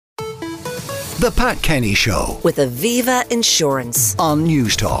The Pat Kenny Show with Aviva Insurance on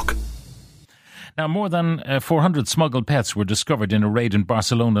News Talk. Now, more than 400 smuggled pets were discovered in a raid in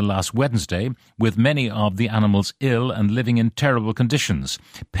Barcelona last Wednesday, with many of the animals ill and living in terrible conditions.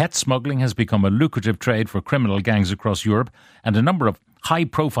 Pet smuggling has become a lucrative trade for criminal gangs across Europe, and a number of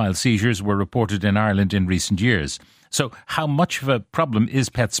high-profile seizures were reported in Ireland in recent years. So, how much of a problem is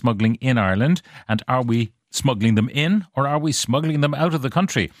pet smuggling in Ireland, and are we smuggling them in, or are we smuggling them out of the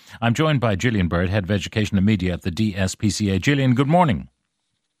country? I'm joined by Gillian Bird, Head of Education and Media at the DSPCA. Gillian, good morning.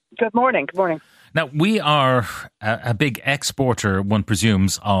 Good morning. Good morning. Now, we are a big exporter, one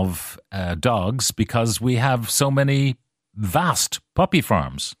presumes, of dogs because we have so many vast puppy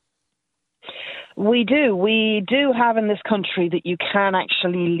farms. We do. We do have in this country that you can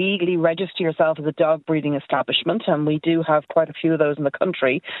actually legally register yourself as a dog breeding establishment, and we do have quite a few of those in the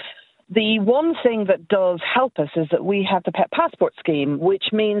country. The one thing that does help us is that we have the pet passport scheme, which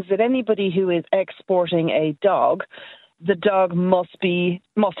means that anybody who is exporting a dog, the dog must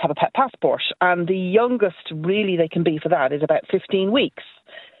have a pet passport. And the youngest really they can be for that is about 15 weeks,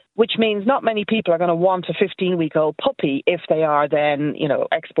 which means not many people are going to want a 15-week-old puppy if they are then,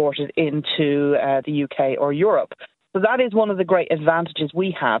 exported into the UK or Europe. So that is one of the great advantages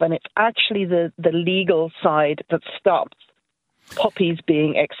we have. And it's actually the legal side that stops puppies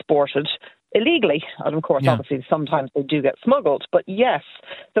being exported illegally. And of course, obviously, sometimes they do get smuggled. But yes,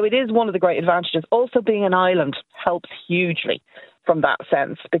 so it is one of the great advantages. Also, being an island helps hugely from that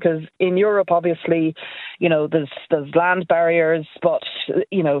sense, because in Europe, obviously, there's land barriers, but,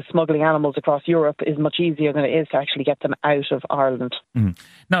 smuggling animals across Europe is much easier than it is to actually get them out of Ireland. Mm.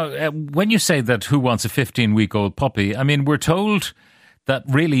 Now, when you say that who wants a 15-week-old puppy, I mean, we're told that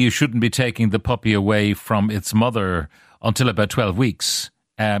really you shouldn't be taking the puppy away from its mother until about 12 weeks.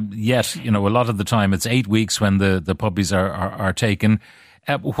 Yet, a lot of the time it's 8 weeks when the puppies are taken.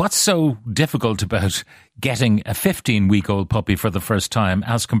 What's so difficult about getting a 15-week-old puppy for the first time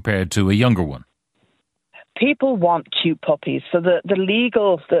as compared to a younger one? People want cute puppies. So the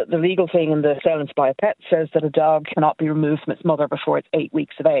legal thing in the Sale and Supply of Pets says that a dog cannot be removed from its mother before it's 8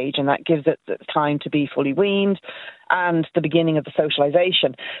 weeks of age, and that gives it the time to be fully weaned and the beginning of the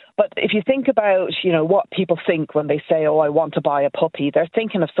socialization. But if you think about, what people think when they say, oh, I want to buy a puppy, they're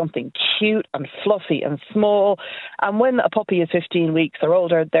thinking of something cute and fluffy and small. And when a puppy is 15 weeks or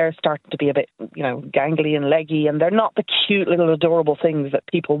older, they're starting to be a bit, gangly and leggy, and they're not the cute little adorable things that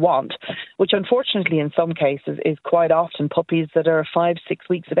people want, which unfortunately in some cases is quite often puppies that are 5-6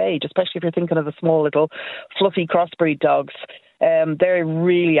 weeks of age, especially if you're thinking of the small little fluffy crossbreed dogs. They're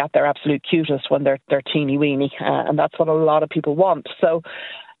really at their absolute cutest when they're teeny weeny, and that's what a lot of people want. So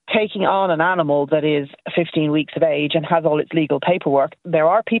taking on an animal that is 15 weeks of age and has all its legal paperwork, there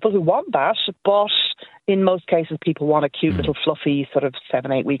are people who want that, but in most cases people want a cute little fluffy sort of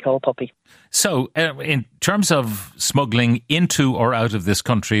 7-8 week old puppy. So in terms of smuggling into or out of this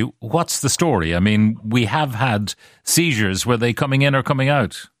country, what's the story? I mean, we have had seizures. Were they coming in or coming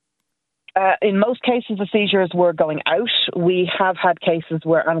out? In most cases, the seizures were going out. We have had cases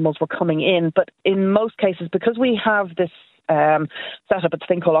where animals were coming in, but in most cases, because we have this set up, it's a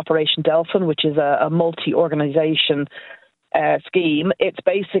thing called Operation Delphin, which is a multi-organisation scheme. It's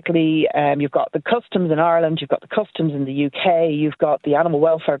basically, you've got the customs in Ireland, you've got the customs in the UK, you've got the animal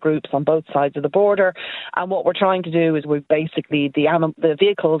welfare groups on both sides of the border, and what we're trying to do is the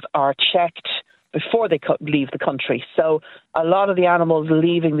vehicles are checked before they leave the country. So a lot of the animals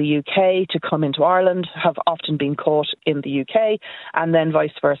leaving the UK to come into Ireland have often been caught in the UK, and then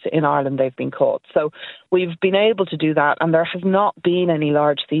vice versa in Ireland they've been caught. So we've been able to do that, and there has not been any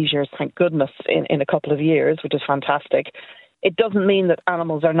large seizures, thank goodness, in a couple of years, which is fantastic. It doesn't mean that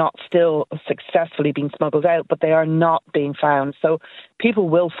animals are not still successfully being smuggled out, but they are not being found. So people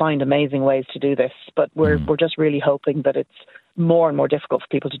will find amazing ways to do this, but we're just really hoping that it's more and more difficult for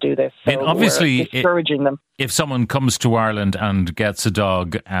people to do this. So obviously, we're discouraging them. If someone comes to Ireland and gets a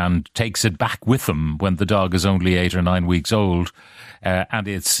dog and takes it back with them when the dog is only 8 or 9 weeks old, and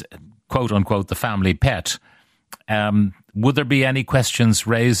it's quote unquote the family pet, would there be any questions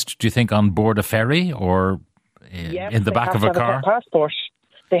raised, do you think, on board a ferry or in the back of a car?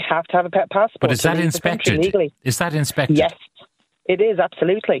 They have to have a pet passport. But is that inspected? Is that inspected? Yes. It is,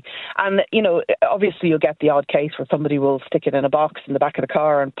 absolutely. And, obviously you'll get the odd case where somebody will stick it in a box in the back of the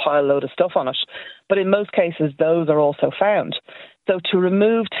car and pile a load of stuff on it. But in most cases, those are also found. So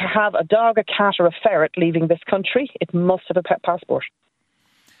to have a dog, a cat or a ferret leaving this country, it must have a pet passport.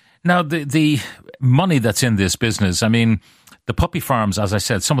 Now, the money that's in this business, I mean, the puppy farms, as I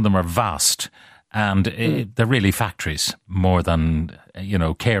said, some of them are vast. And they're really factories more than,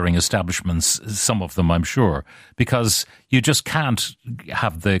 caring establishments, some of them, I'm sure, because you just can't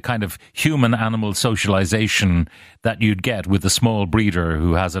have the kind of human-animal socialization that you'd get with a small breeder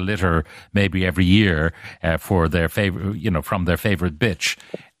who has a litter maybe every year for their favorite, from their favorite bitch.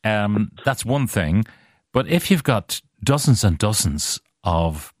 That's one thing. But if you've got dozens and dozens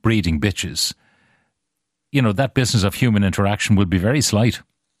of breeding bitches, that business of human interaction will be very slight.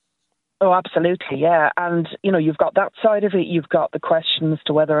 Oh, absolutely, yeah. And, you've got that side of it. You've got the question as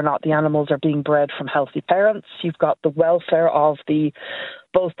to whether or not the animals are being bred from healthy parents. You've got the welfare of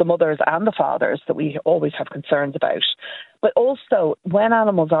both the mothers and the fathers that we always have concerns about. But also, when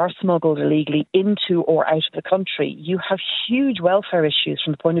animals are smuggled illegally into or out of the country, you have huge welfare issues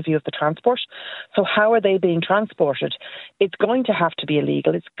from the point of view of the transport. So how are they being transported? It's going to have to be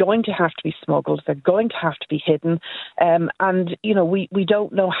illegal. It's going to have to be smuggled. They're going to have to be hidden. We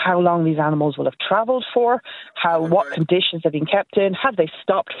don't know how long these animals will have travelled for, what conditions they've been kept in. Have they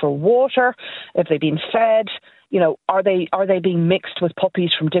stopped for water? Have they been fed? Are they being mixed with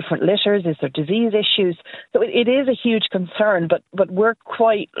puppies from different litters? Is there disease issues? So it is a huge concern, but we're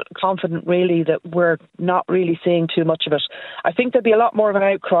quite confident, really, that we're not really seeing too much of it. I think there'd be a lot more of an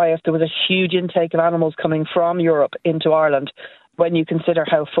outcry if there was a huge intake of animals coming from Europe into Ireland, when you consider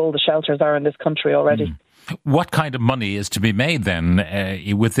how full the shelters are in this country already. What kind of money is to be made then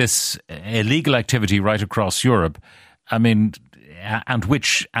with this illegal activity right across Europe? I mean, and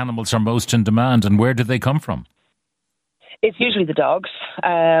which animals are most in demand, and where do they come from? It's usually the dogs,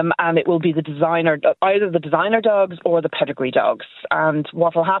 and it will be either the designer dogs or the pedigree dogs. And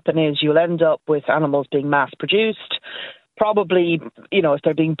what will happen is you'll end up with animals being mass-produced. Probably, if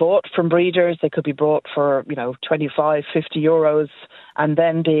they're being bought from breeders, they could be bought for, 25, 50 euros. And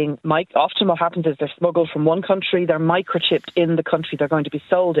then often what happens is they're smuggled from one country, they're microchipped in the country they're going to be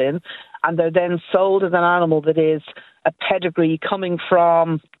sold in, and they're then sold as an animal that is a pedigree coming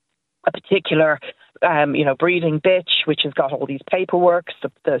from a particular breeding bitch, which has got all these paperwork.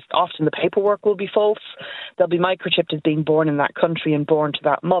 Often the paperwork will be false. They'll be microchipped as being born in that country and born to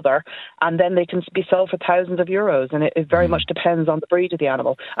that mother, and then they can be sold for thousands of euros. And it very much depends on the breed of the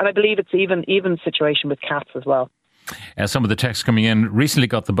animal. And I believe it's even situation with cats as well. Some of the texts coming in: recently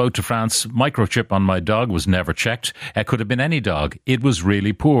got the boat to France. Microchip on my dog was never checked. Could have been any dog. It was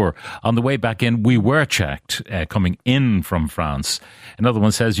really poor. On the way back in, we were checked coming in from France. Another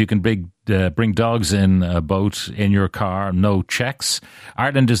one says you can bring dogs in a boat in your car, no checks.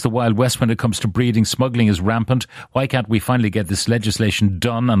 Ireland is the Wild West when it comes to breeding. Smuggling is rampant. Why can't we finally get this legislation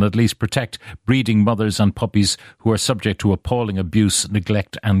done and at least protect breeding mothers and puppies who are subject to appalling abuse,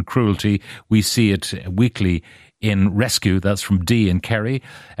 neglect and cruelty? We see it weekly in Rescue. That's from D in Kerry.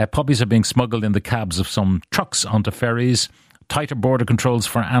 Puppies are being smuggled in the cabs of some trucks onto ferries. Tighter border controls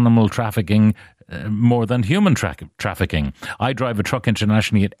for animal trafficking more than human trafficking. I drive a truck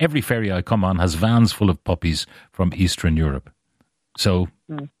internationally, and every ferry I come on has vans full of puppies from Eastern Europe. So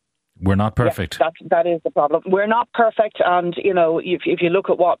we're not perfect. Yes, that is the problem. We're not perfect, and if you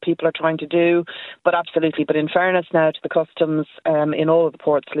look at what people are trying to do, but absolutely. But in fairness now to the customs in all of the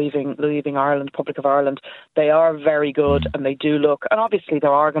ports leaving Ireland, Republic of Ireland, they are very good, and they do look. And obviously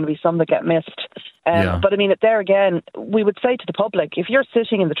there are going to be some that get missed. But I mean, there again, we would say to the public, if you're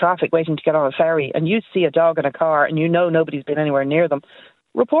sitting in the traffic waiting to get on a ferry and you see a dog in a car and nobody's been anywhere near them,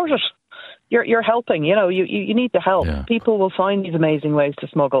 report it. You're helping, you need the help. Yeah. People will find these amazing ways to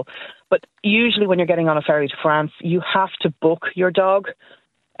smuggle. But usually when you're getting on a ferry to France, you have to book your dog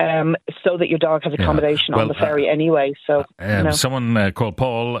so that your dog has accommodation on the ferry anyway. So someone called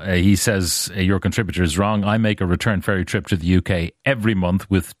Paul, he says your contributor is wrong. I make a return ferry trip to the UK every month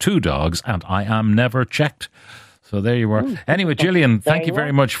with 2 dogs and I am never checked. So there you are. Anyway, Gillian, thank you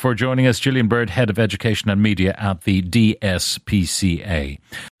very much for joining us. Gillian Bird, Head of Education and Media at the DSPCA.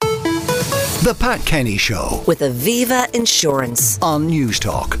 The Pat Kenny Show with Aviva Insurance on News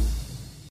Talk.